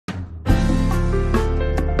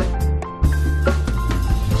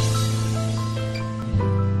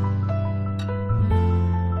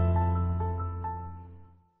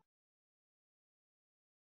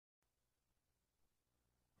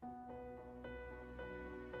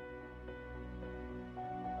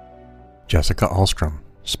Jessica Alstrom,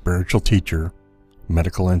 spiritual teacher,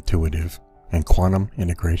 medical intuitive, and quantum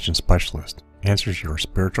integration specialist, answers your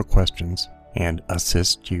spiritual questions and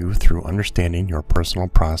assists you through understanding your personal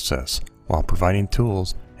process while providing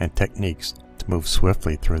tools and techniques to move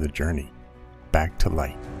swiftly through the journey back to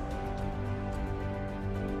light.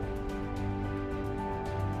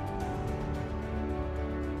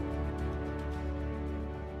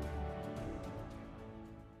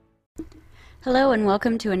 Hello and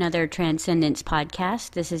welcome to another Transcendence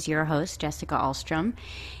podcast. This is your host, Jessica Alstrom.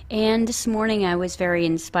 And this morning I was very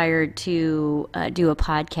inspired to do a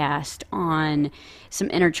podcast on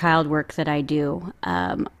some inner child work that I do.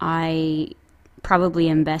 I probably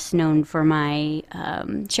am best known for my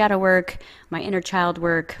shadow work, my inner child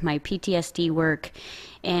work, my PTSD work.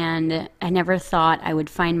 And I never thought I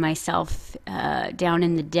would find myself down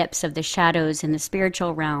in the depths of the shadows in the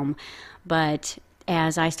spiritual realm. But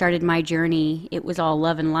as I started my journey, it was all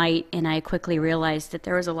love and light, and I quickly realized that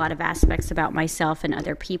there was a lot of aspects about myself and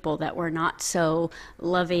other people that were not so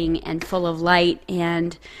loving and full of light,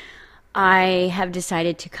 and I have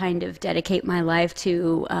decided to kind of dedicate my life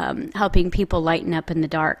to helping people lighten up in the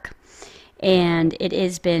dark. And it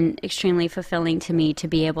has been extremely fulfilling to me to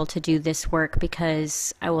be able to do this work,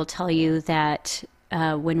 because I will tell you that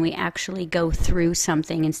when we actually go through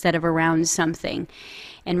something instead of around something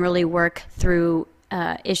and really work through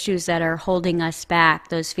issues that are holding us back,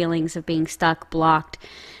 those feelings of being stuck, blocked,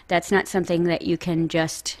 that's not something that you can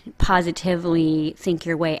just positively think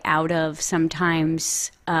your way out of sometimes,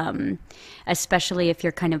 especially if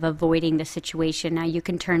you're kind of avoiding the situation. Now, you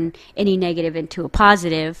can turn any negative into a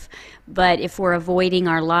positive, but if we're avoiding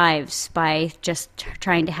our lives by just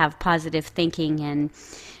trying to have positive thinking, and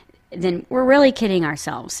then we're really kidding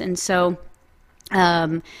ourselves. And so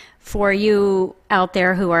for you out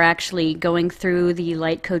there who are actually going through the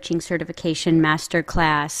Light Coaching Certification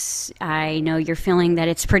Masterclass, I know you're feeling that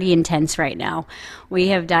it's pretty intense right now. We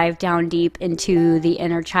have dived down deep into the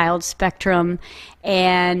inner child spectrum,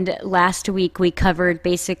 and last week we covered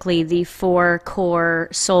basically the 4 core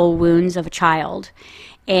soul wounds of a child.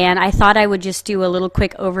 And I thought I would just do a little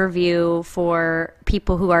quick overview for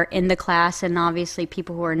people who are in the class and obviously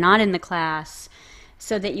people who are not in the class,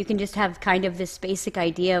 so that you can just have kind of this basic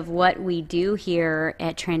idea of what we do here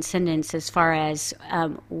at Transcendence as far as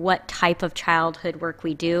what type of childhood work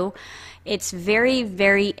we do. It's very,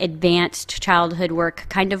 very advanced childhood work,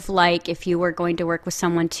 kind of like if you were going to work with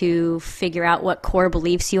someone to figure out what core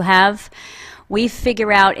beliefs you have. We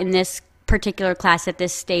figure out in this particular class at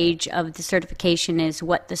this stage of the certification is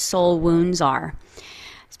what the soul wounds are.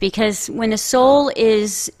 It's because when the soul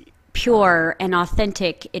is pure and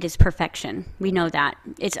authentic, it is perfection. We know that.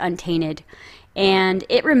 It's untainted. And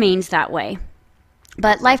it remains that way.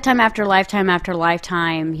 But lifetime after lifetime after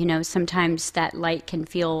lifetime, you know, sometimes that light can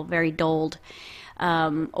feel very dulled.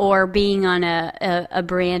 Or being on a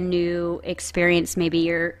brand new experience, maybe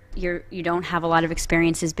you don't have a lot of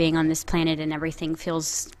experiences being on this planet and everything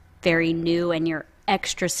feels very new and you're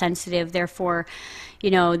extra sensitive. Therefore,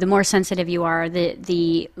 you know, the more sensitive you are,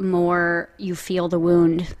 the more you feel the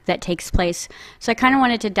wound that takes place. So I kind of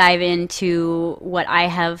wanted to dive into what I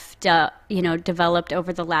have, developed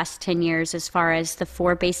over the last 10 years as far as the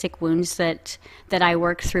 4 basic wounds that I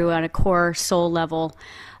work through on a core soul level.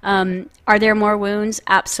 Are there more wounds?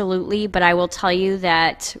 Absolutely. But I will tell you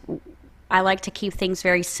that I like to keep things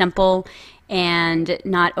very simple and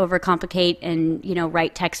not overcomplicate and,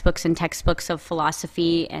 write textbooks and textbooks of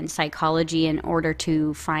philosophy and psychology in order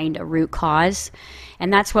to find a root cause.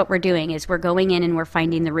 And that's what we're doing, is we're going in and we're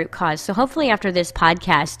finding the root cause. So hopefully after this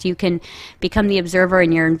podcast, you can become the observer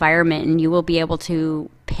in your environment and you will be able to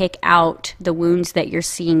pick out the wounds that you're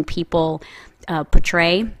seeing people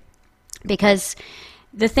portray. Because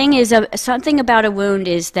the thing is, something about a wound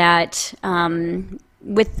is that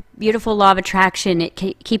with beautiful law of attraction, it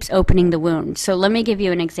keeps opening the wound. So let me give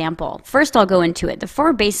you an example. First, I'll go into it. The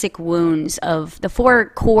 4 basic wounds of the 4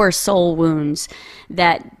 core soul wounds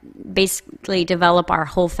that basically develop our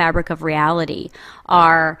whole fabric of reality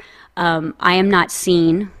are I am not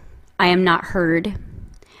seen, I am not heard,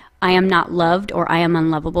 I am not loved, or I am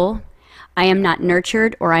unlovable, I am not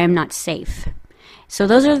nurtured, or I am not safe. So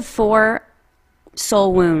those are the 4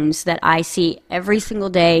 soul wounds that I see every single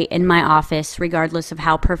day in my office, regardless of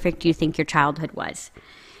how perfect you think your childhood was.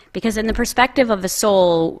 Because in the perspective of a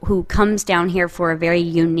soul who comes down here for a very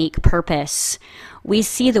unique purpose, we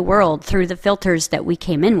see the world through the filters that we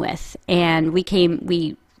came in with. And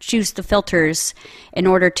we choose the filters in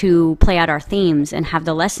order to play out our themes and have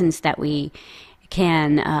the lessons that we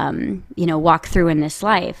can, walk through in this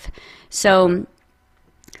life. So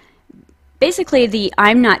basically the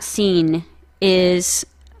I'm not seen is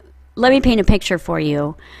let me paint a picture for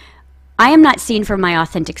you. I am not seen for my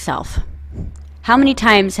authentic self. How many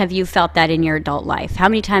times have you felt that in your adult life? How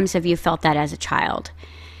many times have you felt that as a child?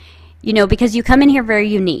 You know, because you come in here very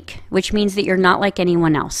unique, which means that you're not like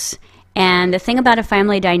anyone else. And the thing about a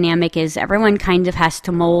family dynamic is everyone kind of has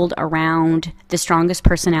to mold around the strongest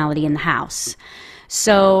personality in the house.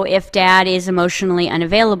 So if dad is emotionally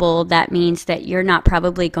unavailable, that means that you're not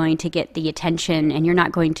probably going to get the attention and you're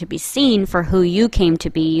not going to be seen for who you came to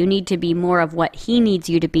be. You need to be more of what he needs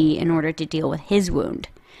you to be in order to deal with his wound.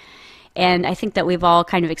 And I think that we've all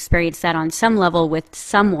kind of experienced that on some level with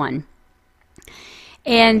someone.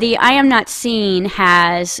 And the I am not seen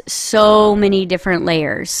has so many different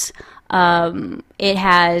layers. It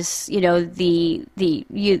has, you know,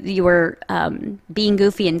 you were being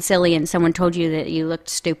goofy and silly and someone told you that you looked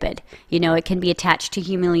stupid. You know, it can be attached to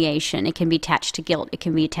humiliation. It can be attached to guilt. It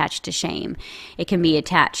can be attached to shame. It can be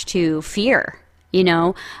attached to fear. You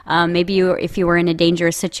know, maybe if you were in a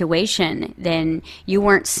dangerous situation, then you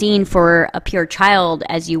weren't seen for a pure child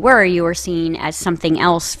as you were seen as something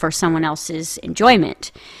else for someone else's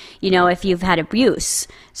enjoyment. You know, if you've had abuse.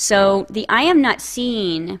 So the I am not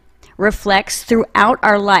seen reflects throughout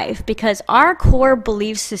our life because our core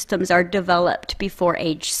belief systems are developed before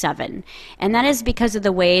age 7. And that is because of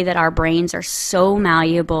the way that our brains are so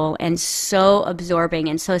malleable and so absorbing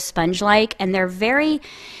and so sponge-like, and they're very,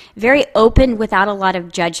 very open without a lot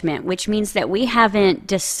of judgment, which means that we haven't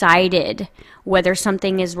decided whether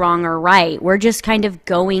something is wrong or right. We're just kind of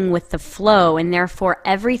going with the flow, and therefore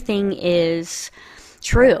everything is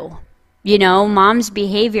true. You know, mom's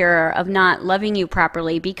behavior of not loving you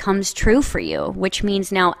properly becomes true for you, which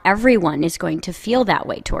means now everyone is going to feel that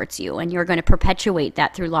way towards you, and you're going to perpetuate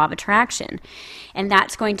that through law of attraction. And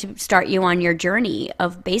that's going to start you on your journey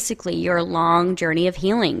of basically your long journey of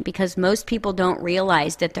healing, because most people don't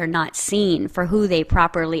realize that they're not seen for who they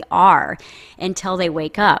properly are until they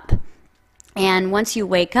wake up. And once you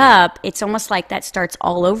wake up, it's almost like that starts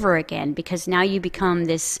all over again, because now you become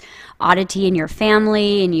this oddity in your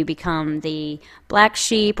family and you become the black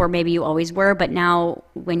sheep, or maybe you always were, but now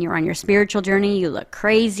when you're on your spiritual journey, you look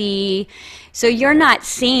crazy. So you're not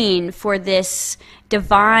seen for this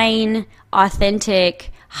divine,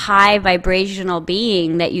 authentic, high vibrational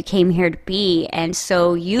being that you came here to be, and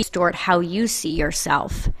so you distort how you see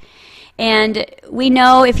yourself. And we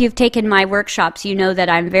know, if you've taken my workshops, you know that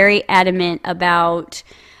I'm very adamant about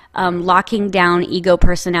locking down ego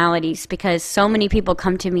personalities, because so many people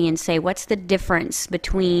come to me and say, what's the difference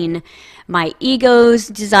between my ego's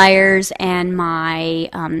desires and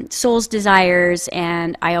my soul's desires?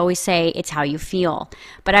 And I always say, it's how you feel.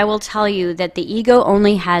 But I will tell you that the ego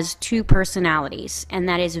only has 2 personalities, and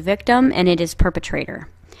that is victim and it is perpetrator.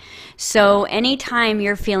 So anytime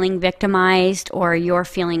you're feeling victimized, or you're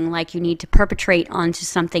feeling like you need to perpetrate onto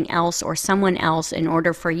something else or someone else in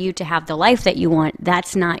order for you to have the life that you want,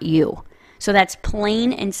 that's not you. So that's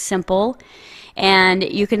plain and simple. And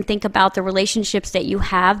you can think about the relationships that you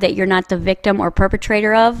have that you're not the victim or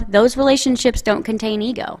perpetrator of. Those relationships don't contain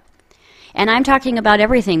ego. And I'm talking about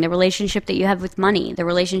everything: the relationship that you have with money, the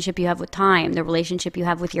relationship you have with time, the relationship you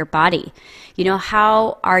have with your body. You know,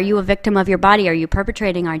 how are you a victim of your body? Are you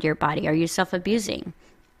perpetrating on your body? Are you self-abusing?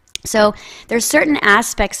 So there's certain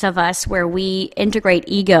aspects of us where we integrate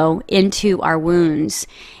ego into our wounds.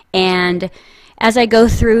 And as I go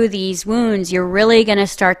through these wounds, you're really going to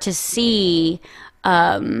start to see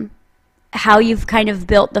how you've kind of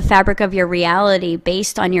built the fabric of your reality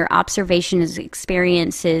based on your observations,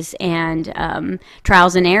 experiences, and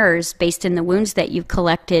trials and errors based in the wounds that you've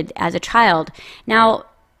collected as a child. Now,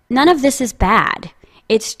 none of this is bad.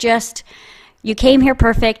 It's just you came here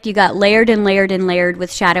perfect. You got layered and layered and layered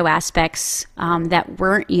with shadow aspects that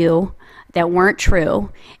weren't you, that weren't true.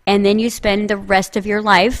 And then you spend the rest of your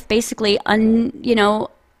life basically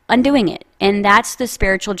undoing it. And that's the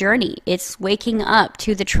spiritual journey. It's waking up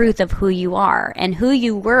to the truth of who you are. And who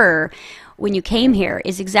you were when you came here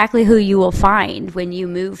is exactly who you will find when you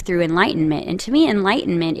move through enlightenment. And to me,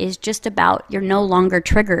 enlightenment is just about you're no longer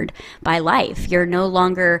triggered by life. You're no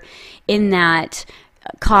longer in that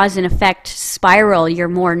cause and effect spiral. You're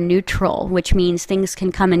more neutral, which means things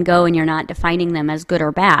can come and go and you're not defining them as good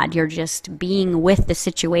or bad. You're just being with the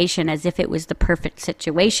situation as if it was the perfect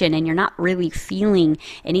situation, and you're not really feeling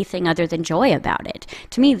anything other than joy about it.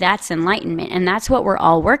 To me, that's enlightenment, and that's what we're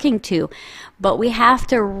all working to. But we have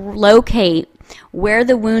to locate where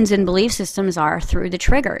the wounds and belief systems are through the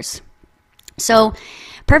triggers. So,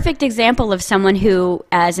 perfect example of someone who,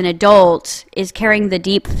 as an adult, is carrying the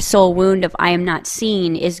deep soul wound of I am not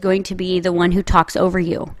seen is going to be the one who talks over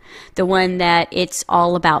you, the one that it's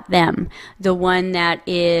all about them, the one that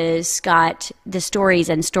is got the stories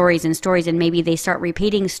and stories and stories, and maybe they start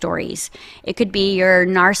repeating stories. It could be your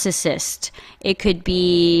narcissist. It could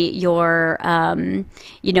be your,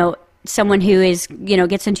 someone who is,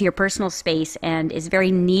 gets into your personal space and is very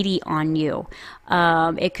needy on you.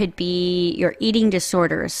 It could be your eating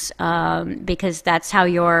disorders, because that's how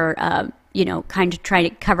you're, kind of trying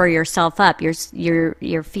to cover yourself up.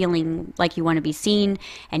 You're feeling like you want to be seen,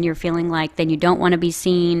 and you're feeling like then you don't want to be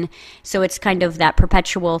seen. So it's kind of that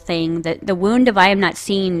perpetual thing. That the wound of I am not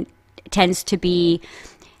seen tends to be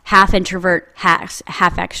half introvert, half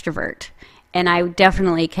extrovert. And I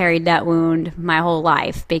definitely carried that wound my whole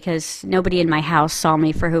life because nobody in my house saw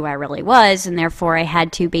me for who I really was, and therefore I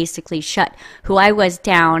had to basically shut who I was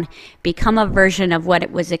down, become a version of what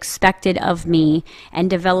it was expected of me, and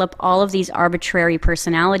develop all of these arbitrary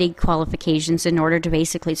personality qualifications in order to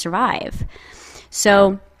basically survive.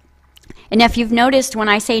 So, and if you've noticed when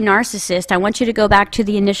I say narcissist, I want you to go back to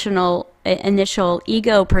the initial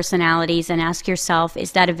ego personalities and ask yourself,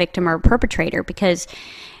 is that a victim or a perpetrator? Because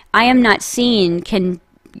I am not seen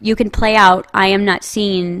you can play out I am not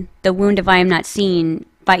seen, the wound of I am not seen,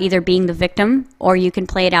 by either being the victim, or you can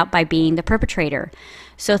play it out by being the perpetrator.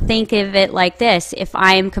 So think of it like this. If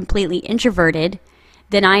I am completely introverted,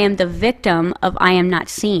 then I am the victim of I am not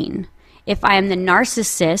seen. If I am the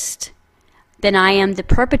narcissist, then I am the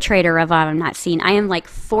perpetrator of I am not seen. I am like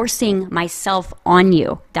forcing myself on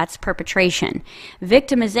you. That's perpetration.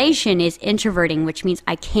 Victimization is introverting, which means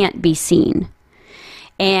I can't be seen.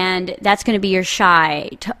 And that's going to be your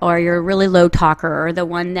shy or your really low talker, or the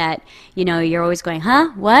one that, you're always going, huh,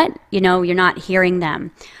 what? You're not hearing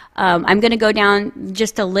them. I'm going to go down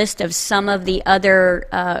just a list of some of the other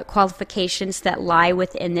qualifications that lie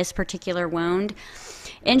within this particular wound.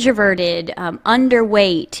 Introverted,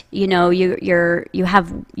 underweight, you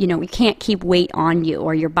have, you can't keep weight on you,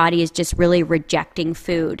 or your body is just really rejecting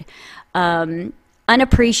food.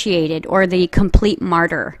 Unappreciated, or the complete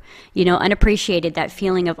martyr. Unappreciated, that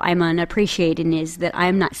feeling of I'm unappreciated, is that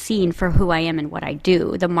I'm not seen for who I am and what I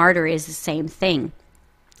do. The martyr is the same thing.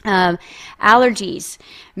 Allergies,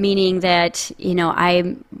 meaning that,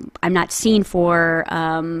 I'm not seen for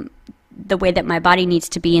the way that my body needs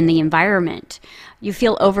to be in the environment. You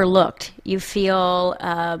feel overlooked. You feel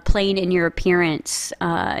plain in your appearance.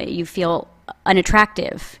 You feel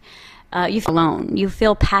unattractive. You feel alone. You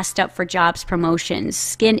feel passed up for jobs, promotions,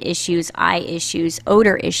 skin issues, eye issues,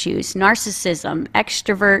 odor issues, narcissism,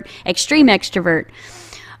 extrovert, extreme extrovert,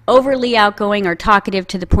 overly outgoing or talkative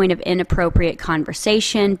to the point of inappropriate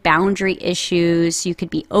conversation, boundary issues. You could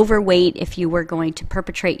be overweight if you were going to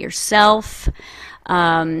perpetrate yourself.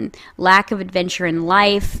 Lack of adventure in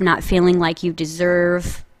life, not feeling like you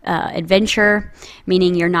deserve adventure,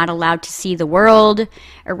 meaning you're not allowed to see the world,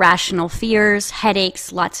 irrational fears,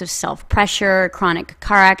 headaches, lots of self-pressure, chronic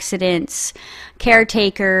car accidents,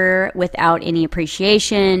 caretaker without any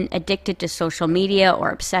appreciation, addicted to social media or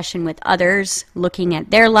obsession with others, looking at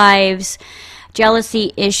their lives,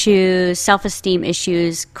 jealousy issues, self-esteem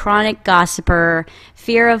issues, chronic gossiper,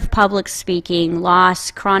 fear of public speaking, loss,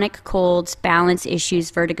 chronic colds, balance issues,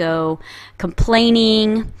 vertigo,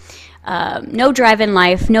 complaining, no drive in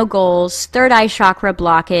life, no goals, third eye chakra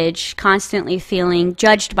blockage, constantly feeling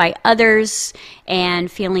judged by others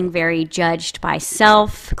and feeling very judged by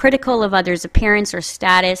self, critical of others' appearance or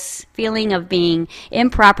status, feeling of being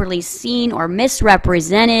improperly seen or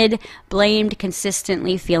misrepresented, blamed,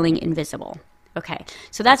 consistently feeling invisible. Okay,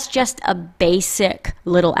 so that's just a basic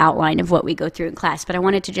little outline of what we go through in class, but I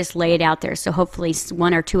wanted to just lay it out there so hopefully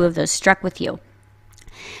one or two of those struck with you.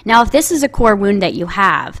 Now, if this is a core wound that you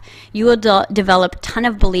have, you will develop a ton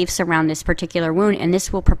of beliefs around this particular wound, and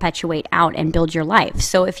this will perpetuate out and build your life.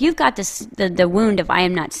 So if you've got the wound of I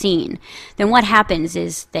am not seen, then what happens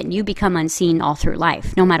is that you become unseen all through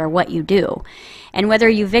life, no matter what you do. And whether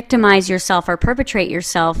you victimize yourself or perpetrate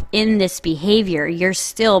yourself in this behavior, you're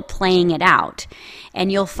still playing it out.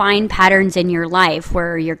 And you'll find patterns in your life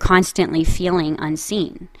where you're constantly feeling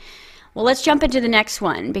unseen. Well, let's jump into the next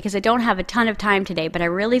one because I don't have a ton of time today, but I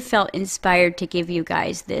really felt inspired to give you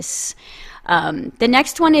guys this. The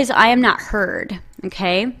next one is I am not heard,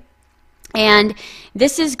 okay? And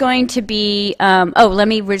this is going to be, let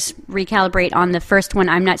me recalibrate on the first one.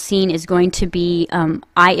 I'm not seen is going to be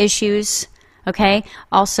eye issues, okay?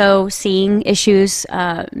 Also seeing issues,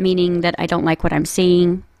 meaning that I don't like what I'm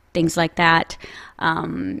seeing, things like that.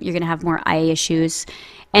 You're going to have more eye issues.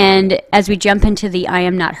 And as we jump into the I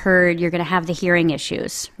am not heard, you're going to have the hearing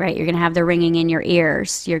issues, right? You're going to have the ringing in your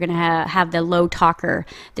ears. You're going to have the low talker,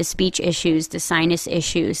 the speech issues, the sinus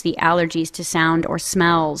issues, the allergies to sound or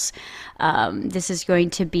smells. This is going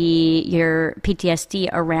to be your PTSD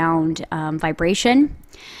around vibration.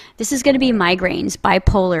 This is going to be migraines,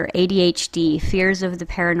 bipolar, ADHD, fears of the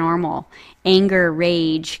paranormal, anger,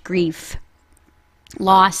 rage, grief,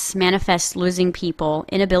 loss, manifest losing people,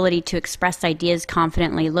 inability to express ideas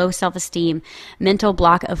confidently, low self-esteem, mental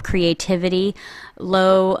block of creativity,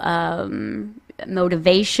 low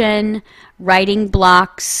motivation, writing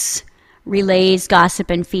blocks, relays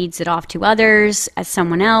gossip and feeds it off to others as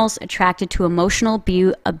someone else, attracted to emotional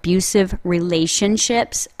abusive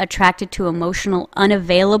relationships, attracted to emotional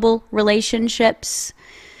unavailable relationships.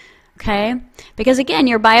 Okay? Because again,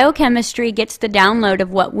 your biochemistry gets the download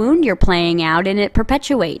of what wound you're playing out, and it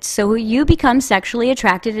perpetuates. So you become sexually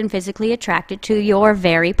attracted and physically attracted to your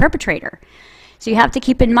very perpetrator. So you have to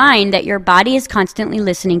keep in mind that your body is constantly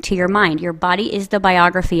listening to your mind. Your body is the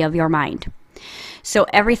biography of your mind. So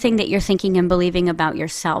everything that you're thinking and believing about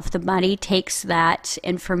yourself, the body takes that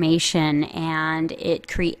information and it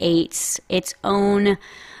creates its own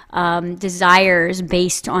desires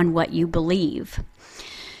based on what you believe.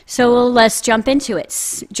 So let's jump into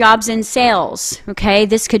it. Jobs in sales, okay?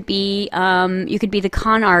 This could be, you could be the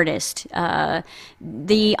con artist.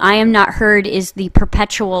 The I am not heard is the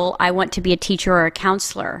perpetual I want to be a teacher or a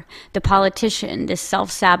counselor. The politician, the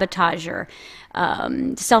self-sabotager.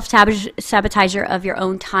 Self-sabotager of your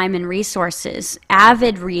own time and resources,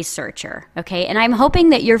 avid researcher, okay? And I'm hoping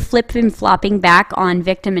that you're flopping back on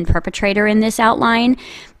victim and perpetrator in this outline,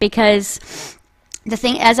 because the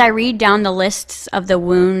thing, as I read down the lists of the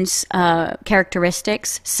wounds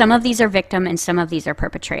characteristics, some of these are victim and some of these are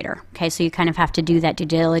perpetrator, okay? So you kind of have to do that due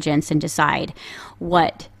diligence and decide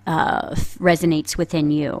what resonates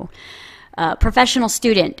within you. Professional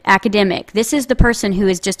student, academic. This is the person who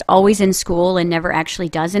is just always in school and never actually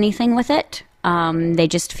does anything with it. They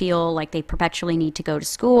just feel like they perpetually need to go to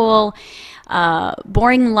school.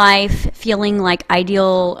 Boring life, feeling like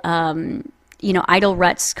idle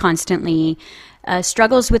ruts constantly.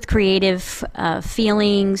 Struggles with creative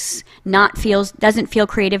feelings, doesn't feel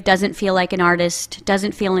creative, doesn't feel like an artist,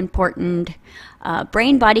 doesn't feel important.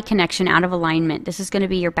 Brain-body connection out of alignment. This is going to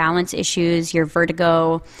be your balance issues, your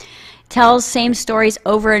vertigo. Tells same stories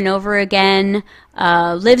over and over again,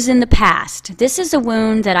 lives in the past. This is a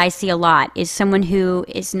wound that I see a lot, is someone who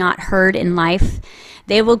is not heard in life.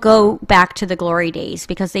 They will go back to the glory days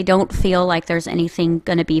because they don't feel like there's anything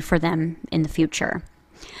going to be for them in the future.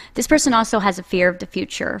 This person also has a fear of the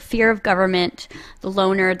future, fear of government, the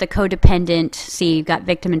loner, the codependent. See, you've got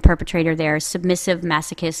victim and perpetrator there, submissive,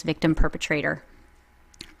 masochist, victim, perpetrator.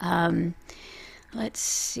 Let's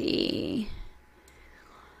see.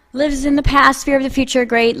 Lives in the past, fear of the future,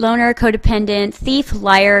 great, loner, codependent, thief,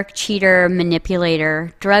 liar, cheater,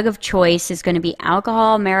 manipulator. Drug of choice is going to be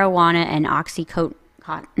alcohol, marijuana, and Oxycontin,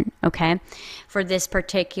 okay, for this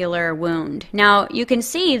particular wound. Now, you can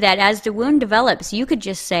see that as the wound develops, you could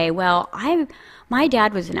just say, well, my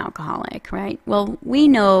dad was an alcoholic, right? Well, we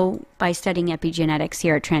know by studying epigenetics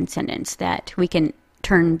here at Transcendence that we can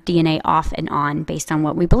turn DNA off and on based on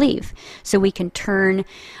what we believe. So we can turn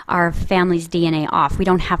our family's DNA off. We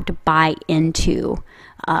don't have to buy into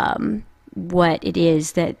what it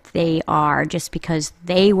is that they are just because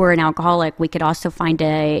they were an alcoholic. We could also find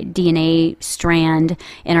a DNA strand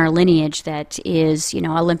in our lineage that is,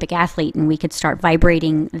 Olympic athlete, and we could start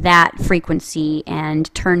vibrating that frequency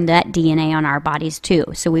and turn that DNA on our bodies too.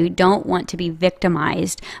 So we don't want to be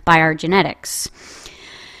victimized by our genetics.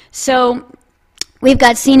 So we've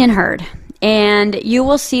got seen and heard, and you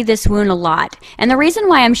will see this wound a lot. And the reason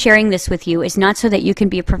why I'm sharing this with you is not so that you can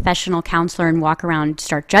be a professional counselor and walk around and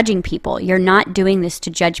start judging people. You're not doing this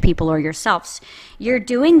to judge people or yourselves. You're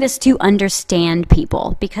doing this to understand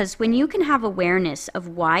people, because when you can have awareness of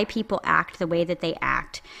why people act the way that they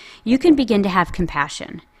act, you can begin to have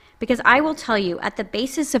compassion. Because I will tell you, at the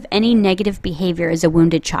basis of any negative behavior is a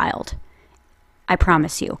wounded child. I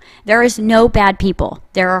promise you. There is no bad people.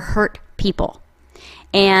 There are hurt people.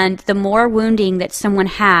 And the more wounding that someone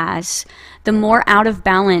has, the more out of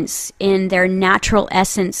balance in their natural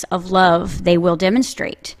essence of love they will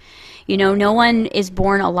demonstrate. No one is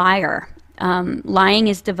born a liar. Lying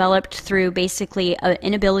is developed through basically an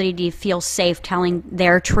inability to feel safe telling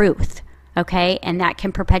their truth, okay? And that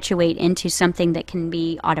can perpetuate into something that can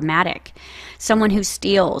be automatic. Someone who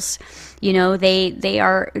steals, they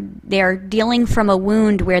are dealing from a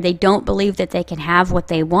wound where they don't believe that they can have what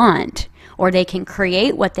they want, or they can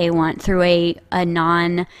create what they want through a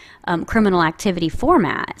non-criminal activity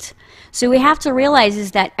format. So we have to realize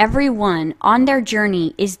is that everyone on their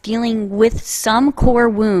journey is dealing with some core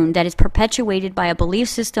wound that is perpetuated by a belief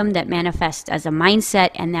system that manifests as a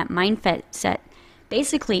mindset, and that mindset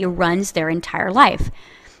basically runs their entire life.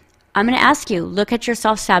 I'm going to ask you, look at your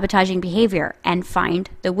self-sabotaging behavior and find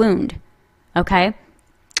the wound, okay?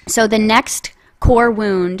 So the next core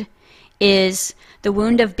wound is the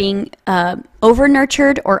wound of being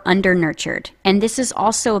over-nurtured or under-nurtured. And this is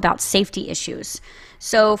also about safety issues.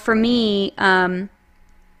 So for me,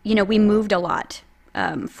 we moved a lot.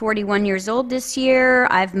 41 years old this year.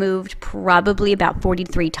 I've moved probably about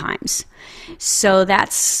 43 times. So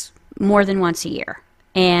that's more than once a year.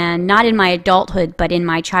 And not in my adulthood, but in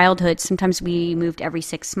my childhood, sometimes we moved every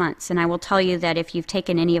 6 months. And I will tell you that if you've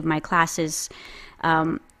taken any of my classes,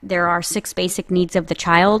 there are 6 basic needs of the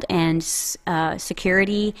child, and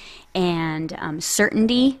security and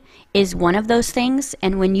certainty is one of those things.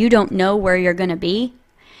 And when you don't know where you're going to be,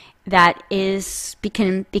 that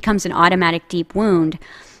becomes an automatic deep wound.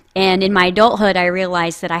 And in my adulthood, I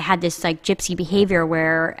realized that I had this like gypsy behavior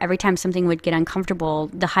where every time something would get uncomfortable,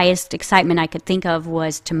 the highest excitement I could think of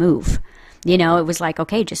was to move. It was like,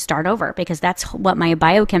 okay, just start over, because that's what my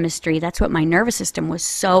biochemistry, that's what my nervous system was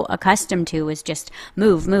so accustomed to, was just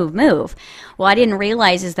move, move, move. Well, I didn't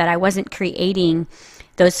realize is that I wasn't creating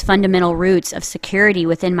those fundamental roots of security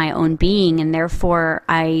within my own being, and therefore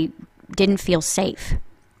I didn't feel safe.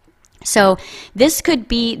 So this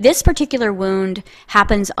particular wound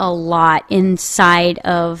happens a lot inside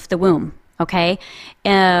of the womb, okay?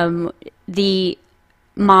 The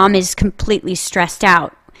mom is completely stressed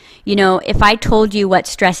out. If I told you what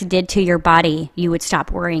stress did to your body, you would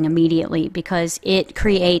stop worrying immediately, because it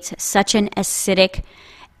creates such an acidic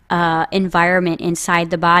environment inside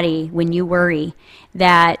the body when you worry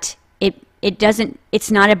that it's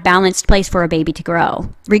not a balanced place for a baby to grow.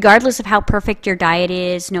 Regardless of how perfect your diet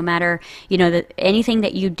is, no matter, anything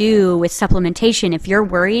that you do with supplementation, if you're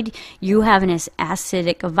worried, you have an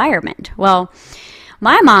acidic environment. Well,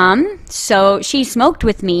 my mom, so she smoked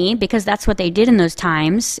with me because that's what they did in those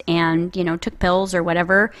times, and, took pills or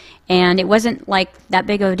whatever, and it wasn't like that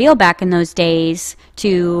big of a deal back in those days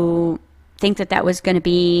to think that was going to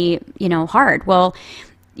be, hard. Well,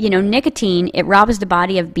 nicotine, it robs the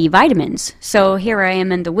body of B vitamins. So here I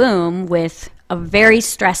am in the womb with a very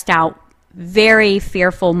stressed out, very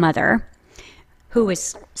fearful mother who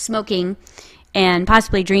was smoking and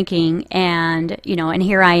possibly drinking, and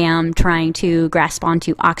here I am trying to grasp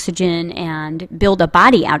onto oxygen and build a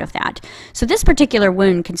body out of that. So this particular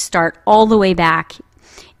wound can start all the way back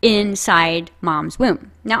inside mom's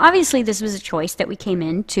womb. Now, obviously, this was a choice that we came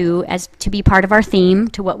into as to be part of our theme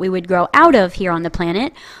to what we would grow out of here on the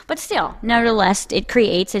planet, but still, nevertheless, it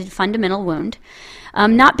creates a fundamental wound.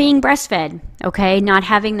 Not being breastfed, okay, not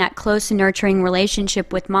having that close and nurturing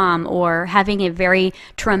relationship with mom, or having a very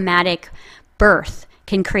traumatic birth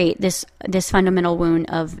can create this fundamental wound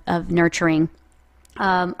of nurturing.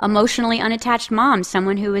 Emotionally unattached mom,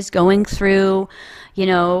 someone who is going through,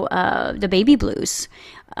 the baby blues.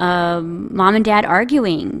 Mom and dad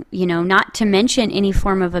arguing, not to mention any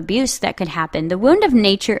form of abuse that could happen. The wound of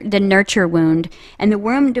nature, the nurture wound, and the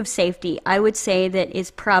wound of safety, I would say that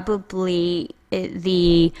is probably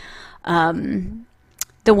the one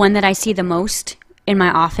that I see the most in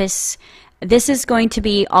my office. This is going to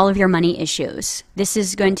be all of your money issues. This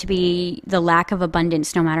is going to be the lack of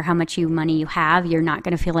abundance. No matter how much money you have, you're not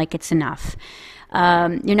going to feel like it's enough.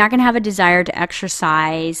 You're not going to have a desire to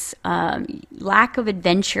exercise. Lack of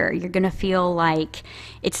adventure. You're going to feel like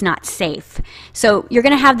it's not safe. So you're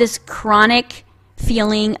going to have this chronic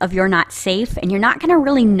feeling of you're not safe, and you're not going to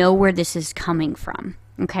really know where this is coming from.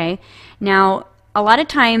 Okay? Now, a lot of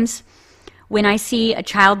times when I see a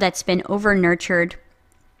child that's been over-nurtured,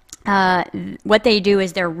 what they do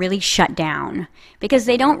is they're really shut down because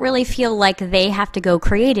they don't really feel like they have to go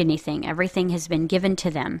create anything. Everything has been given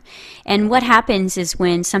to them. And what happens is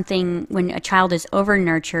when a child is over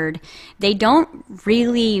nurtured, they don't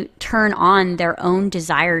really turn on their own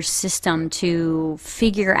desire system to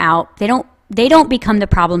figure out, they don't become the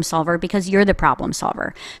problem solver because you're the problem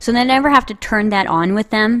solver. So they never have to turn that on with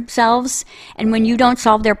themselves. And when you don't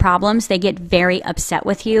solve their problems, they get very upset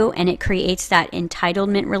with you, and it creates that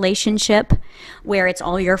entitlement relationship where it's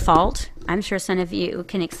all your fault. I'm sure some of you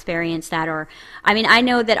can experience that. I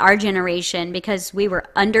know that our generation, because we were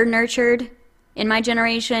under-nurtured in my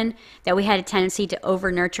generation, that we had a tendency to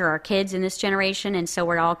over-nurture our kids in this generation, and so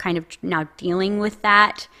we're all kind of now dealing with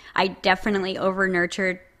that. I definitely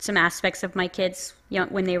over-nurtured some aspects of my kids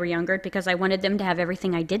when they were younger because I wanted them to have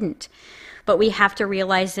everything I didn't. But we have to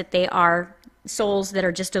realize that they are souls that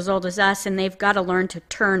are just as old as us, and they've got to learn to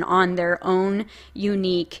turn on their own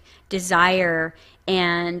unique desire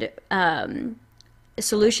and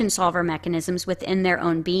solution solver mechanisms within their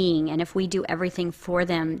own being. And if we do everything for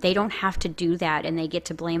them, they don't have to do that, and they get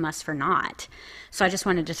to blame us for not. So I just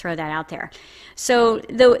wanted to throw that out there. So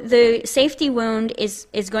the safety wound is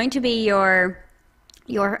going to be your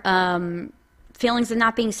feelings of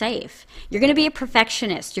not being safe. You're going to be a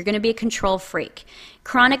perfectionist. You're going to be a control freak.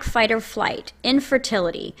 Chronic fight or flight,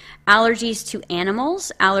 infertility, allergies to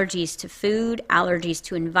animals, allergies to food, allergies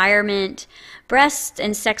to environment, breast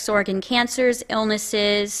and sex organ cancers,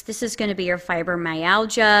 illnesses. This is going to be your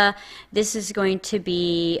fibromyalgia. This is going to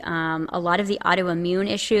be a lot of the autoimmune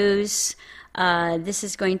issues. This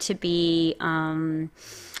is going to be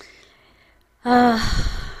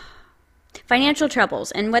financial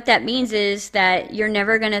troubles. And what that means is that you're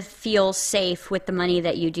never going to feel safe with the money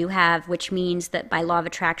that you do have, which means that by law of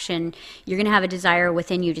attraction, you're going to have a desire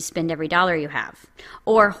within you to spend every dollar you have,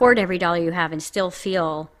 or hoard every dollar you have and still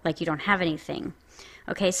feel like you don't have anything.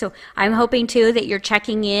 Okay, so I'm hoping too that you're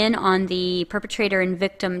checking in on the perpetrator and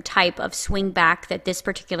victim type of swing back that this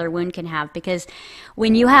particular wound can have, because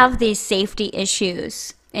when you have these safety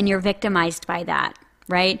issues and you're victimized by that,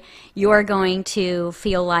 right, you're going to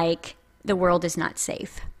feel like the world is not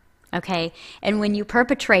safe. Okay, and when you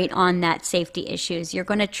perpetrate on that safety issues, you're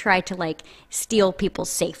going to try to like steal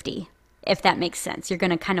people's safety, if that makes sense. You're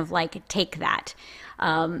going to kind of like take that.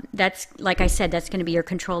 That's, like I said, that's going to be your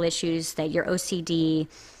control issues, that your OCD.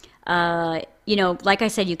 Like I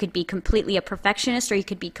said, you could be completely a perfectionist, or you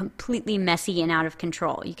could be completely messy and out of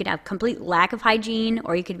control. You could have complete lack of hygiene,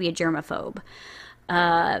 or you could be a germaphobe.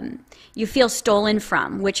 You feel stolen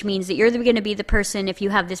from, which means that you're going to be the person, if you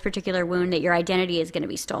have this particular wound, that your identity is going to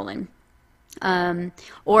be stolen.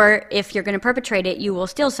 Or if you're going to perpetrate it, you will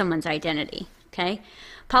steal someone's identity. Okay?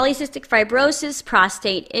 Polycystic fibrosis,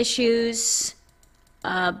 prostate issues,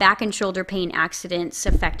 back and shoulder pain accidents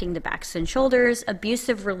affecting the backs and shoulders,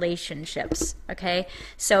 abusive relationships, okay?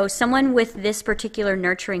 So someone with this particular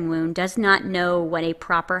nurturing wound does not know what a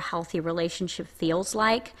proper healthy relationship feels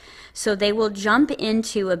like, so they will jump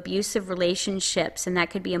into abusive relationships, and that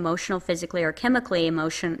could be emotional, physically, or chemically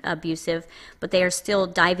abusive, but they are still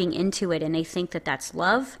diving into it, and they think that that's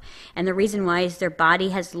love, and the reason why is their body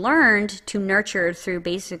has learned to nurture through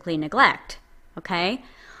basically neglect, okay?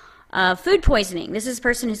 Food poisoning. This is a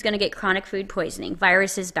person who's going to get chronic food poisoning.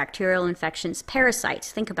 Viruses, bacterial infections,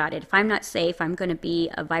 parasites. Think about it. If I'm not safe, I'm going to be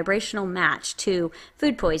a vibrational match to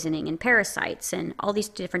food poisoning and parasites and all these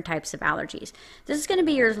different types of allergies. This is going to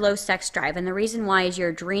be your low sex drive, and the reason why is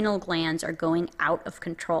your adrenal glands are going out of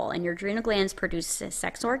control, and your adrenal glands produce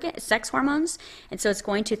sex hormones, and so it's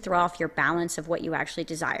going to throw off your balance of what you actually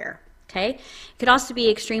desire. Okay. It could also be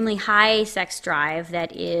extremely high sex drive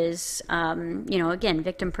that is, again,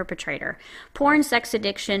 victim perpetrator. Porn, sex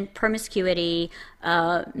addiction, promiscuity,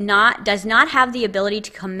 does not have the ability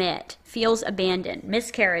to commit, feels abandoned,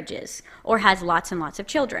 miscarriages, or has lots and lots of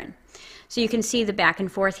children. So you can see the back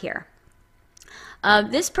and forth here.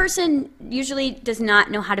 This person usually does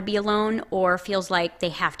not know how to be alone, or feels like they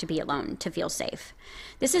have to be alone to feel safe.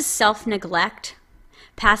 This is self-neglect.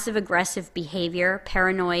 Passive-aggressive behavior,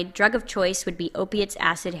 paranoid. Drug of choice would be opiates,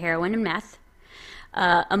 acid, heroin, and meth.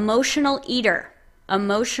 Emotional eater,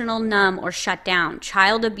 emotional numb or shut down.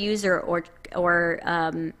 Child abuser or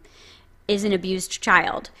is an abused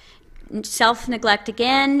child. Self-neglect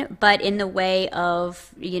again, but in the way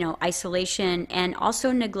of, isolation and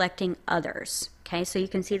also neglecting others. Okay, so you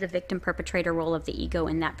can see the victim-perpetrator role of the ego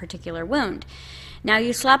in that particular wound. Now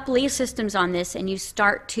you slap belief systems on this, and you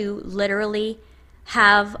start to literally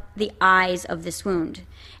have the eyes of this wound.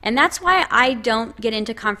 And that's why I don't get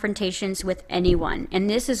into confrontations with anyone. And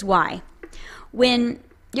this is why. When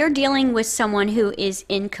you're dealing with someone who is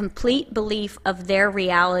in complete belief of their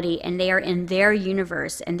reality, and they are in their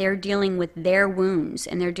universe, and they're dealing with their wounds,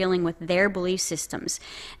 and they're dealing with their belief systems,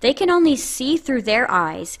 they can only see through their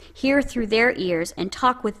eyes, hear through their ears, and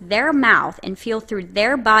talk with their mouth, and feel through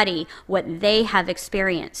their body what they have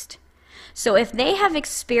experienced. So if they have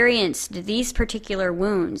experienced these particular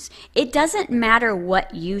wounds, it doesn't matter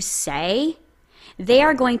what you say. They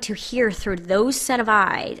are going to hear through those set of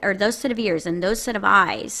eyes, or those set of ears and those set of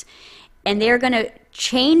eyes, and they're going to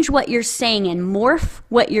change what you're saying and morph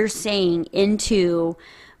what you're saying into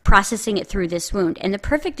processing it through this wound. And the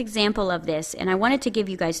perfect example of this, and I wanted to give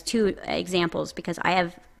you guys two examples because I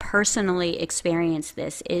have personally experienced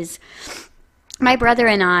this, is my brother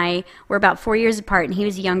and I were about 4 years apart, and he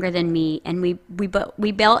was younger than me, and we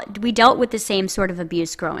dealt with the same sort of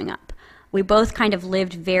abuse growing up. We both kind of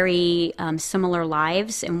lived very similar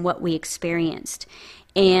lives in what we experienced.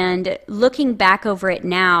 And looking back over it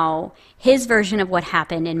now, his version of what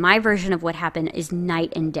happened and my version of what happened is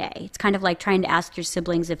night and day. It's kind of like trying to ask your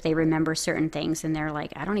siblings if they remember certain things, and they're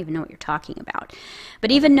like, I don't even know what you're talking about.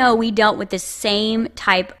 But even though we dealt with the same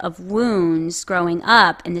type of wounds growing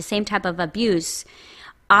up and the same type of abuse,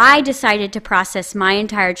 I decided to process my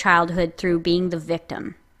entire childhood through being the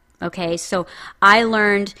victim. Okay, so I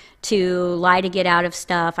learned to lie to get out of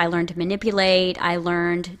stuff. I learned to manipulate. I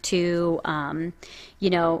learned to,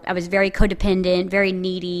 I was very codependent, very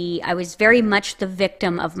needy. I was very much the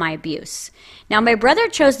victim of my abuse. Now, my brother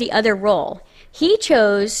chose the other role. He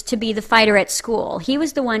chose to be the fighter at school. He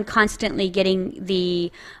was the one constantly getting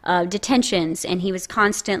the detentions, and he was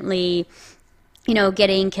constantly,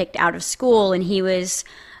 getting kicked out of school, and he was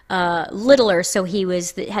littler, so he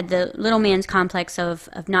had the little man's complex of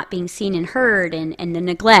not being seen and heard, and the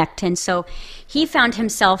neglect. And so he found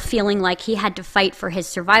himself feeling like he had to fight for his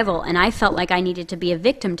survival, and I felt like I needed to be a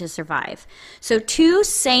victim to survive. So two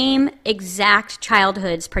same exact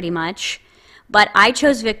childhoods pretty much, but I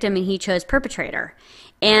chose victim and he chose perpetrator.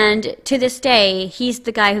 And to this day, he's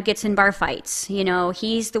the guy who gets in bar fights.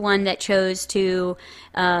 He's the one that chose to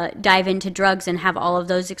dive into drugs and have all of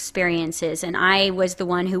those experiences. And I was the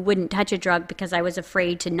one who wouldn't touch a drug because I was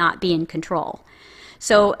afraid to not be in control.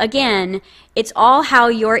 So again, it's all how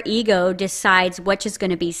your ego decides which is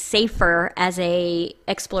going to be safer as a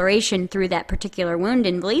exploration through that particular wound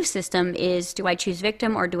and belief system is, do I choose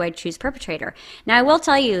victim or do I choose perpetrator? Now, I will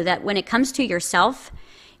tell you that when it comes to yourself,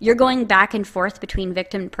 you're going back and forth between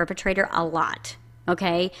victim and perpetrator a lot,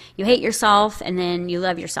 okay? You hate yourself and then you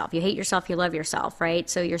love yourself. You hate yourself, you love yourself, right?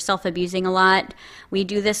 So you're self-abusing a lot. We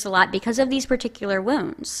do this a lot because of these particular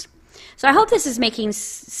wounds. So I hope this is making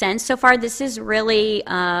sense so far. This is really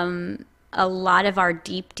a lot of our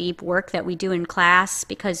deep, deep work that we do in class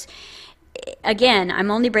because, again,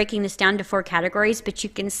 I'm only breaking this down to 4 categories, but you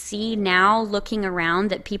can see now looking around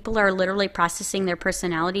that people are literally processing their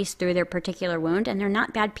personalities through their particular wound, and they're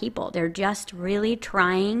not bad people. They're just really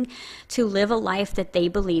trying to live a life that they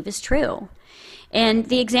believe is true. And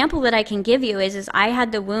the example that I can give you is I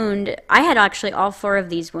had the wound, I had actually all 4 of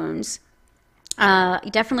these wounds.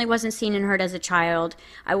 Definitely wasn't seen and heard as a child.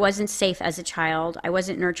 I wasn't safe as a child. I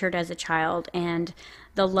wasn't nurtured as a child. And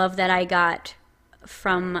the love that I got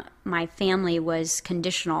from my family was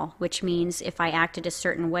conditional, which means if I acted a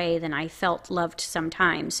certain way, then I felt loved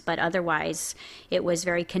sometimes, but otherwise it was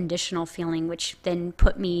very conditional feeling, which then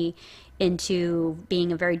put me into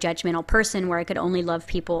being a very judgmental person where I could only love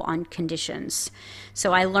people on conditions.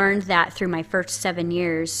 So I learned that through my first 7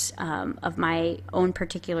 years of my own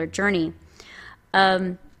particular journey.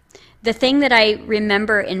 The thing that I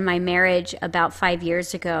remember in my marriage about 5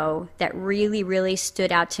 years ago that really, really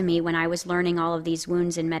stood out to me when I was learning all of these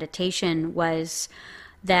wounds in meditation was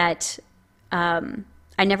that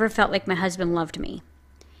I never felt like my husband loved me.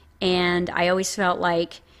 And I always felt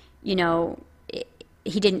like,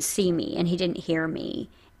 he didn't see me and he didn't hear me.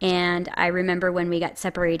 And I remember when we got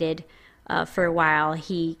separated for a while,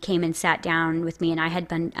 he came and sat down with me, and I had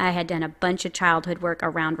done a bunch of childhood work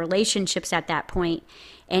around relationships at that point,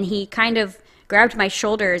 and he kind of grabbed my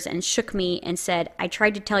shoulders and shook me and said, I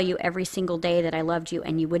tried to tell you every single day that I loved you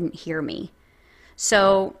and you wouldn't hear me.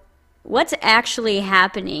 So what's actually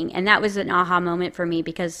happening? And that was an aha moment for me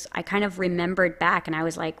because I kind of remembered back and I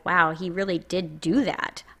was like, wow, he really did do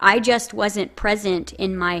that. I just wasn't present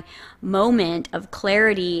in my moment of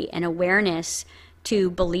clarity and awareness to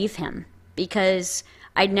believe him, because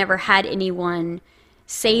I'd never had anyone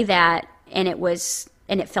say that and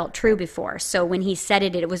it felt true before. So when he said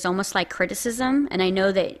it, it was almost like criticism. And I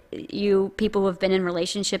know that you people who have been in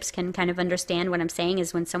relationships can kind of understand what I'm saying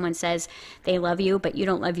is when someone says they love you, but you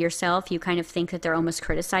don't love yourself, you kind of think that they're almost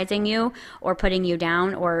criticizing you or putting you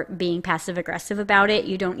down or being passive aggressive about it.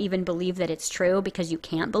 You don't even believe that it's true because you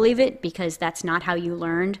can't believe it because that's not how you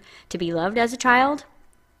learned to be loved as a child.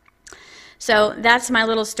 So that's my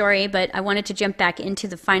little story, but I wanted to jump back into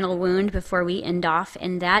the final wound before we end off,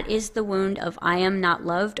 and that is the wound of I am not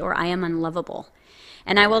loved or I am unlovable.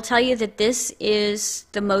 And I will tell you that this is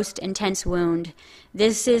the most intense wound.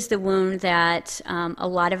 This is the wound that a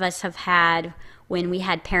lot of us have had when we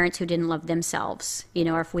had parents who didn't love themselves,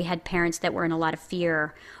 or if we had parents that were in a lot of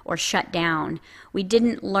fear or shut down. We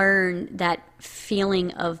didn't learn that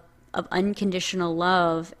feeling of unconditional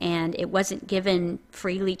love, and it wasn't given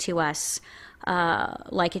freely to us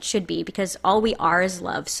like it should be, because all we are is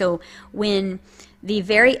love. So when the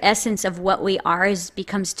very essence of what we are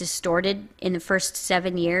becomes distorted in the first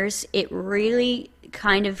 7 years, it really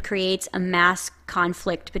kind of creates a mass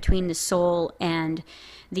conflict between the soul and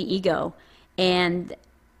the ego. And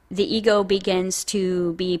the ego begins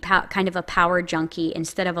to be kind of a power junkie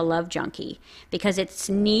instead of a love junkie, because it's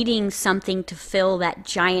needing something to fill that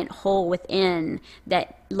giant hole within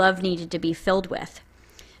that love needed to be filled with.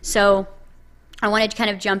 So I wanted to kind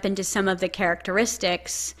of jump into some of the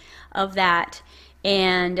characteristics of that,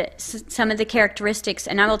 and some of the characteristics,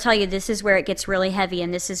 and I will tell you, this is where it gets really heavy,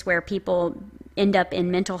 and this is where people end up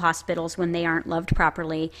in mental hospitals when they aren't loved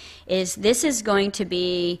properly, is this is going to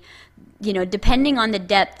be, depending on the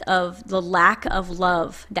depth of the lack of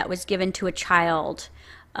love that was given to a child.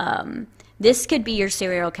 This could be your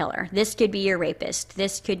serial killer. This could be your rapist.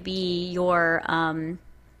 This could be your,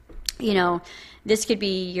 this could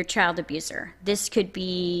be your child abuser. This could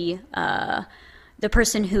be the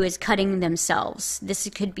person who is cutting themselves. This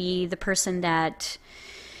could be the person that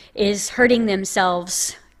is hurting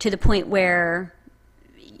themselves to the point where,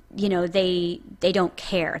 they don't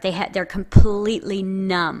care. They're completely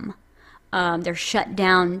numb. They're shut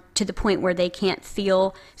down to the point where they can't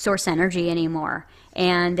feel source energy anymore.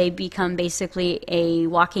 And they become basically a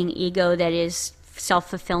walking ego that is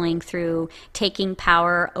self-fulfilling through taking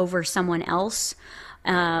power over someone else,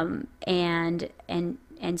 and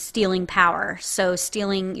stealing power. So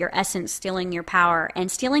stealing your essence, stealing your power,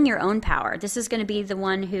 and stealing your own power. This is going to be the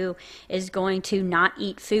one who is going to not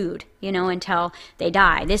eat food, until they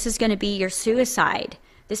die. This is going to be your suicide.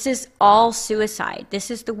 This is all suicide.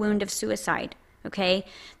 This is the wound of suicide, okay?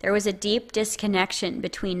 There was a deep disconnection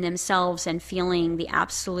between themselves and feeling the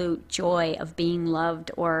absolute joy of being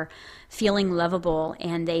loved or feeling lovable,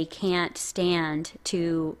 and they can't stand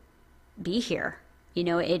to be here.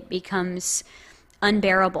 It becomes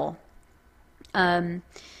unbearable.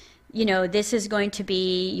 This is going to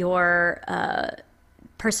be your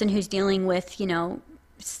person who's dealing with,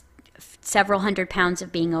 several hundred pounds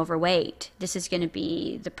of being overweight. This is going to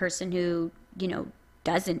be the person who,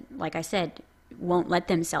 doesn't, like I said, won't let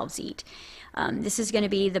themselves eat. This is going to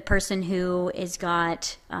be the person who has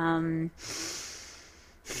got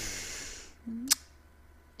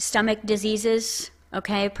stomach diseases,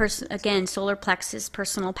 okay? Again, solar plexus,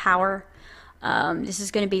 personal power. This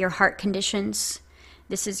is going to be your heart conditions.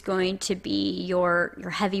 This is going to be your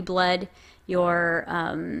heavy blood, your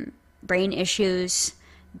brain issues.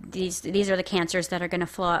 These are the cancers that are going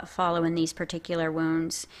to follow in these particular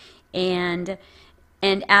wounds. And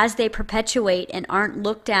as they perpetuate and aren't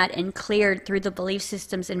looked at and cleared through the belief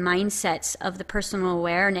systems and mindsets of the personal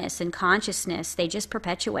awareness and consciousness, they just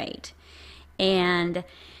perpetuate. And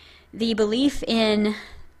the belief in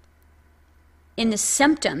the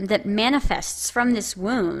symptom that manifests from this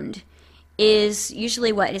wound is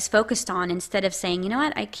usually what is focused on, instead of saying,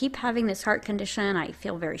 I keep having this heart condition, I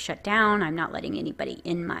feel very shut down, I'm not letting anybody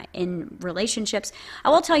in relationships. I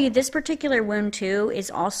will tell you, this particular wound too is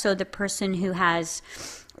also the person who has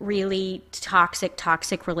really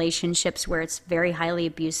toxic relationships where it's very highly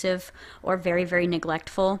abusive or very, very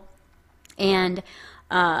neglectful. And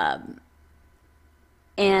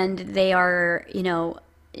they are,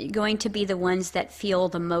 going to be the ones that feel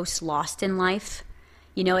the most lost in life.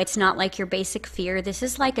 It's not like your basic fear. This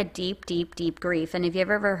is like a deep, deep, deep grief. And if you've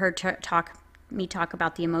ever heard me talk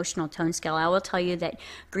about the emotional tone scale, I will tell you that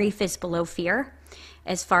grief is below fear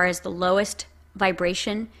as far as the lowest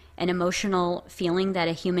vibration and emotional feeling that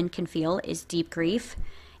a human can feel is deep grief.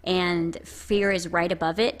 And fear is right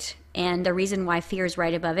above it. And the reason why fear is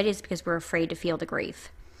right above it is because we're afraid to feel the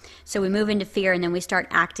grief. So we move into fear, and then we start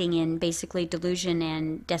acting in basically delusion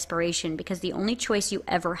and desperation, because the only choice you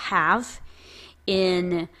ever have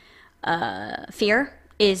in fear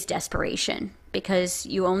is desperation, because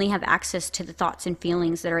you only have access to the thoughts and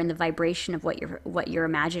feelings that are in the vibration of what you're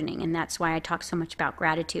imagining. And that's why I talk so much about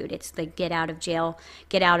gratitude. It's the get out of jail,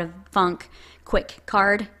 get out of funk quick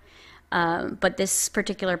card. But this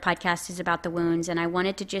particular podcast is about the wounds, and I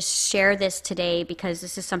wanted to just share this today because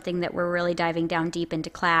this is something that we're really diving down deep into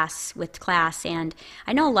class. And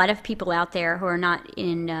I know a lot of people out there who are not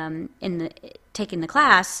taking the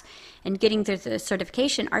class and getting through the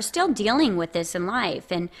certification are still dealing with this in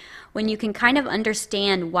life. And when you can kind of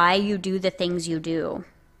understand why you do the things you do,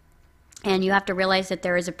 and you have to realize that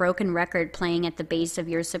there is a broken record playing at the base of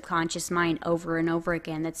your subconscious mind over and over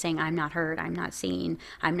again that's saying, I'm not heard, I'm not seen,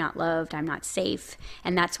 I'm not loved, I'm not safe.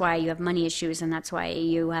 And that's why you have money issues, and that's why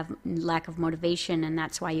you have lack of motivation, and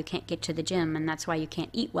that's why you can't get to the gym, and that's why you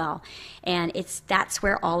can't eat well. And that's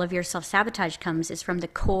where all of your self-sabotage comes, is from the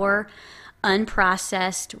core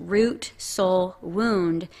unprocessed root soul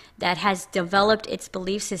wound that has developed its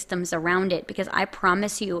belief systems around it. Because I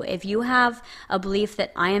promise you, if you have a belief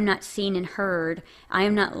that I am not seen and heard, I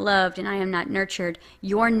am not loved, and I am not nurtured,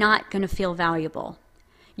 you're not going to feel valuable.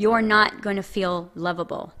 You're not going to feel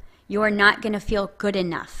lovable. you are not going to feel good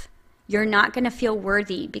enough. You're not going to feel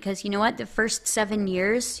worthy because you know what? The first 7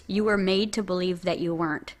 years, you were made to believe that you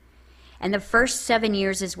weren't. And the first 7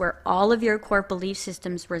 years is where all of your core belief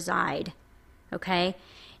systems reside. Okay?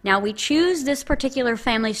 Now, we choose this particular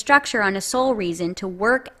family structure on a soul reason to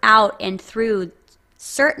work out and through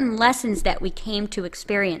certain lessons that we came to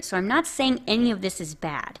experience. So I'm not saying any of this is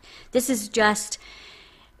bad. This is just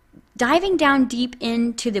diving down deep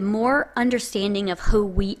into the more understanding of who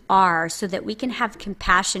we are so that we can have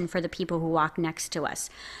compassion for the people who walk next to us.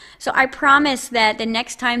 So I promise that the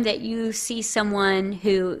next time that you see someone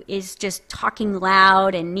who is just talking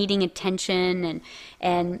loud and needing attention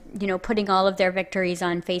and you know, putting all of their victories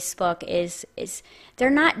on Facebook is they're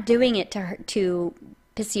not doing it to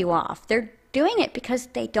piss you off. They're doing it because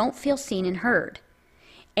they don't feel seen and heard.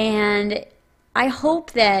 And I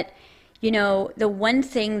hope that, you know, the one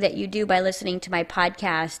thing that you do by listening to my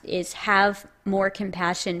podcast is have more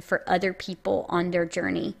compassion for other people on their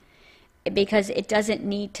journey, because it doesn't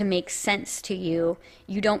need to make sense to you.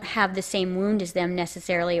 You don't have the same wound as them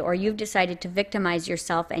necessarily, or you've decided to victimize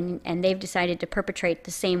yourself and they've decided to perpetrate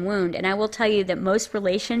the same wound. And I will tell you that most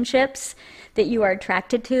relationships that you are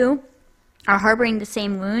attracted to are harboring the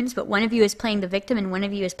same wounds, but one of you is playing the victim and one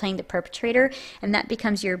of you is playing the perpetrator, and that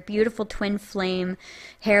becomes your beautiful twin flame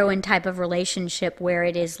heroine type of relationship where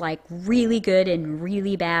it is like really good and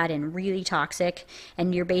really bad and really toxic,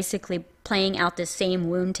 and you're basically playing out the same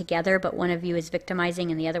wound together, but one of you is victimizing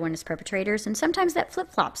and the other one is perpetrators. And sometimes that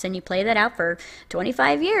flip-flops and you play that out for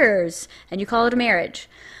 25 years and you call it a marriage.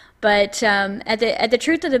 But at the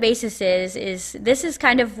truth of the basis is this is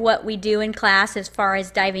kind of what we do in class as far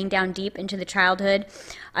as diving down deep into the childhood.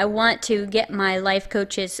 I want to get my life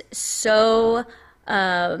coaches so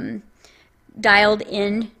dialed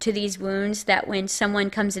in to these wounds that when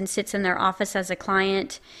someone comes and sits in their office as a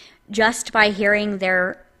client, just by hearing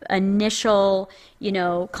their initial, you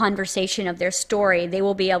know, conversation of their story, they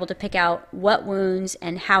will be able to pick out what wounds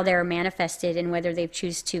and how they're manifested and whether they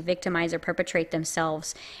choose to victimize or perpetrate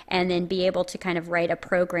themselves, and then be able to kind of write a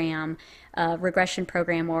program, a regression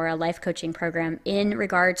program or a life coaching program in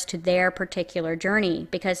regards to their particular journey,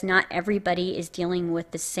 because not everybody is dealing with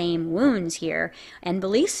the same wounds here and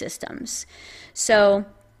belief systems. So,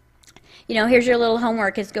 you know, here's your little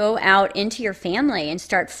homework is go out into your family and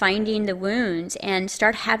start finding the wounds and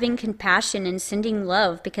start having compassion and sending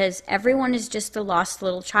love, because everyone is just a lost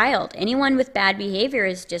little child. Anyone with bad behavior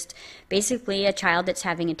is just basically a child that's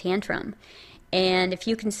having a tantrum. And if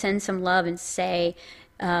you can send some love and say,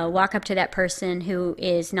 walk up to that person who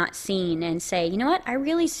is not seen and say, you know what, I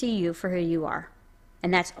really see you for who you are.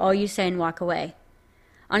 And that's all you say and walk away.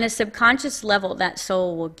 On a subconscious level, that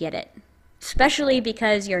soul will get it. Especially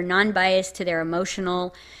because you're non-biased to their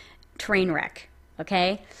emotional train wreck,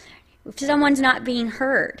 okay? If someone's not being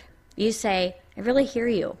heard, you say, I really hear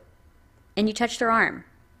you. And you touch their arm,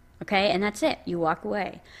 okay? And that's it. You walk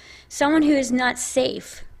away. Someone who is not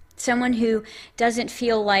safe, someone who doesn't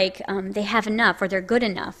feel like they have enough or they're good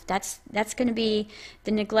enough, that's going to be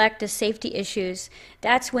the neglect, the safety issues.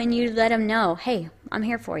 That's when you let them know, hey, I'm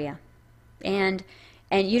here for you. And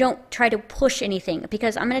you don't try to push anything,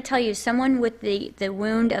 because I'm going to tell you, someone with the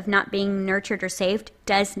wound of not being nurtured or saved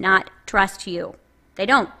does not trust you. They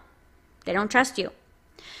don't trust you.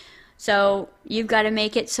 So you've got to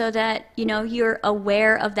make it so that, you know, you're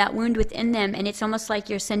aware of that wound within them, and it's almost like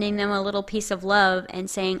you're sending them a little piece of love and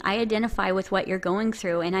saying, I identify with what you're going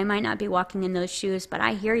through, and I might not be walking in those shoes, but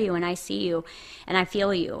I hear you and I see you and I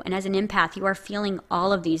feel you. And as an empath, you are feeling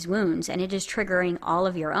all of these wounds, and it is triggering all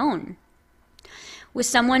of your own. With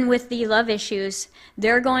someone with the love issues,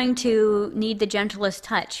 they're going to need the gentlest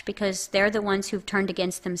touch, because they're the ones who've turned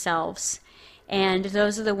against themselves. And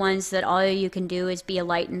those are the ones that all you can do is be a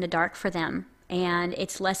light in the dark for them. And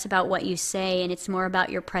it's less about what you say and it's more about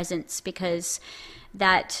your presence, because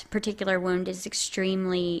that particular wound is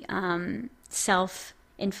extremely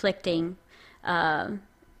self-inflicting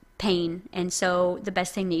pain. And so the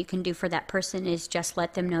best thing that you can do for that person is just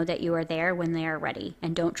let them know that you are there when they are ready,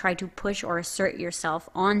 and don't try to push or assert yourself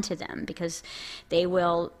onto them, because they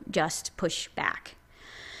will just push back.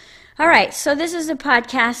 All right, so this is a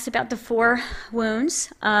podcast about the 4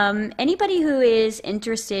 wounds. Anybody who is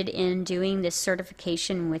interested in doing this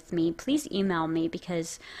certification with me, please email me,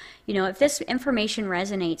 because, you know, if this information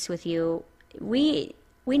resonates with you,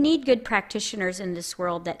 we need good practitioners in this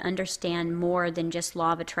world that understand more than just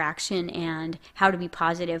law of attraction and how to be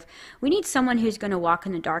positive. We need someone who's going to walk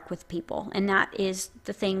in the dark with people. And that is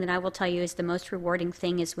the thing that I will tell you is the most rewarding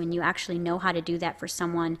thing, is when you actually know how to do that for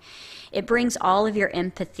someone. It brings all of your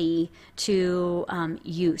empathy to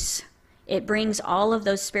use. It brings all of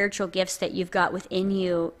those spiritual gifts that you've got within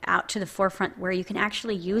you out to the forefront where you can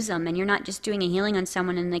actually use them, and you're not just doing a healing on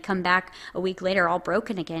someone and they come back a week later all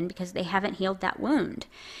broken again because they haven't healed that wound.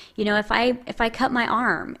 You know, if I cut my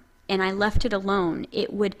arm and I left it alone,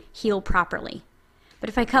 it would heal properly. But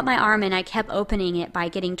if I cut my arm and I kept opening it by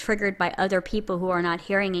getting triggered by other people who are not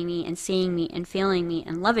hearing me and seeing me and feeling me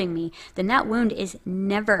and loving me, then that wound is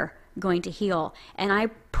never going to heal. And I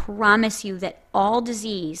promise you that all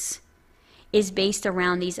disease is based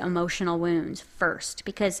around these emotional wounds first.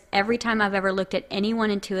 Because every time I've ever looked at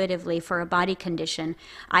anyone intuitively for a body condition,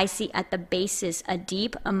 I see at the basis a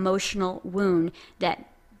deep emotional wound that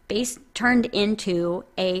turned into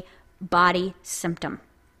a body symptom.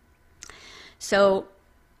 So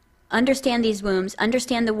understand these wounds,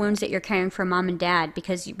 understand the wounds that you're carrying from mom and dad,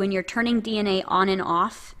 because when you're turning DNA on and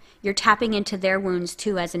off, you're tapping into their wounds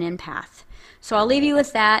too as an empath. So I'll leave you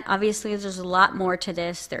with that. Obviously, there's a lot more to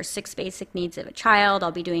this. There are 6 basic needs of a child.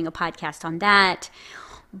 I'll be doing a podcast on that.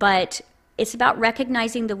 But it's about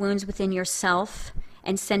recognizing the wounds within yourself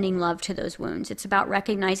and sending love to those wounds. It's about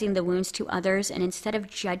recognizing the wounds to others, and instead of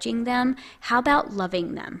judging them, how about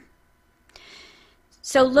loving them?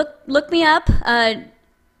 So look me up,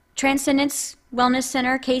 Transcendence Wellness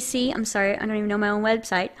Center, KC. I'm sorry, I don't even know my own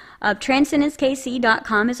website.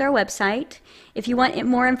 TranscendenceKC.com is our website. If you want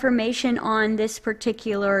more information on this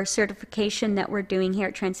particular certification that we're doing here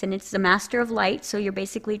at Transcendence, it's a Master of Light. So you're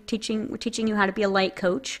basically we're teaching you how to be a light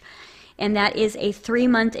coach. And that is a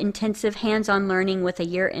 3-month intensive hands-on learning with a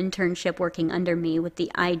year internship working under me, with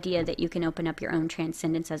the idea that you can open up your own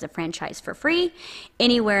Transcendence as a franchise for free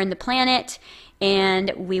anywhere in the planet,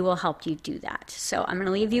 and we will help you do that. So I'm going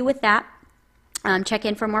to leave you with that. Check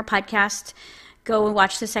in for more podcasts. Go and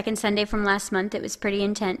watch the second Sunday from last month. It was pretty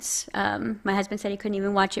intense. My husband said he couldn't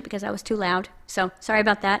even watch it because I was too loud. So sorry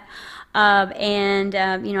about that.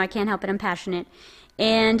 I can't help it. I'm passionate.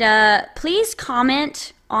 And please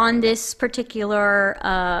comment on this particular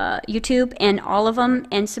YouTube and all of them,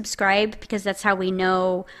 and subscribe, because that's how we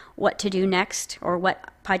know what to do next or what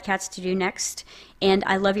podcasts to do next. And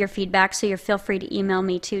I love your feedback, so you feel free to email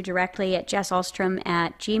me too directly at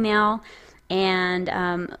jessalstrom@gmail.com. And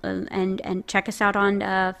check us out on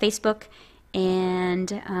Facebook and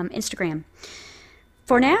Instagram.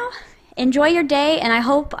 For now, enjoy your day, and I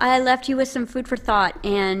hope I left you with some food for thought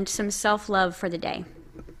and some self-love for the day.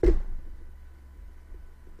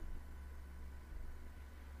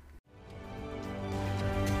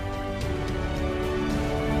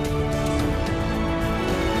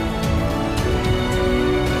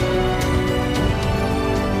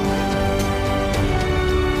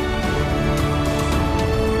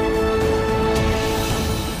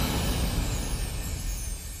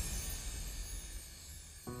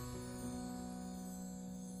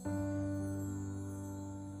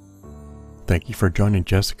 Thank you for joining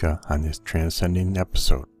Jessica on this transcending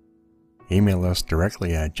episode. Email us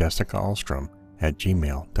directly at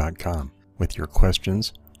jessicaalstrom@gmail.com with your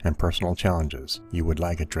questions and personal challenges you would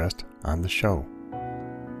like addressed on the show.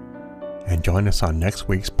 And join us on next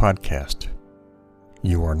week's podcast.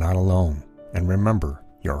 You are not alone, and remember,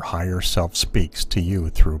 your higher self speaks to you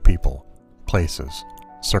through people, places,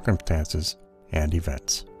 circumstances, and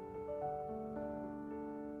events.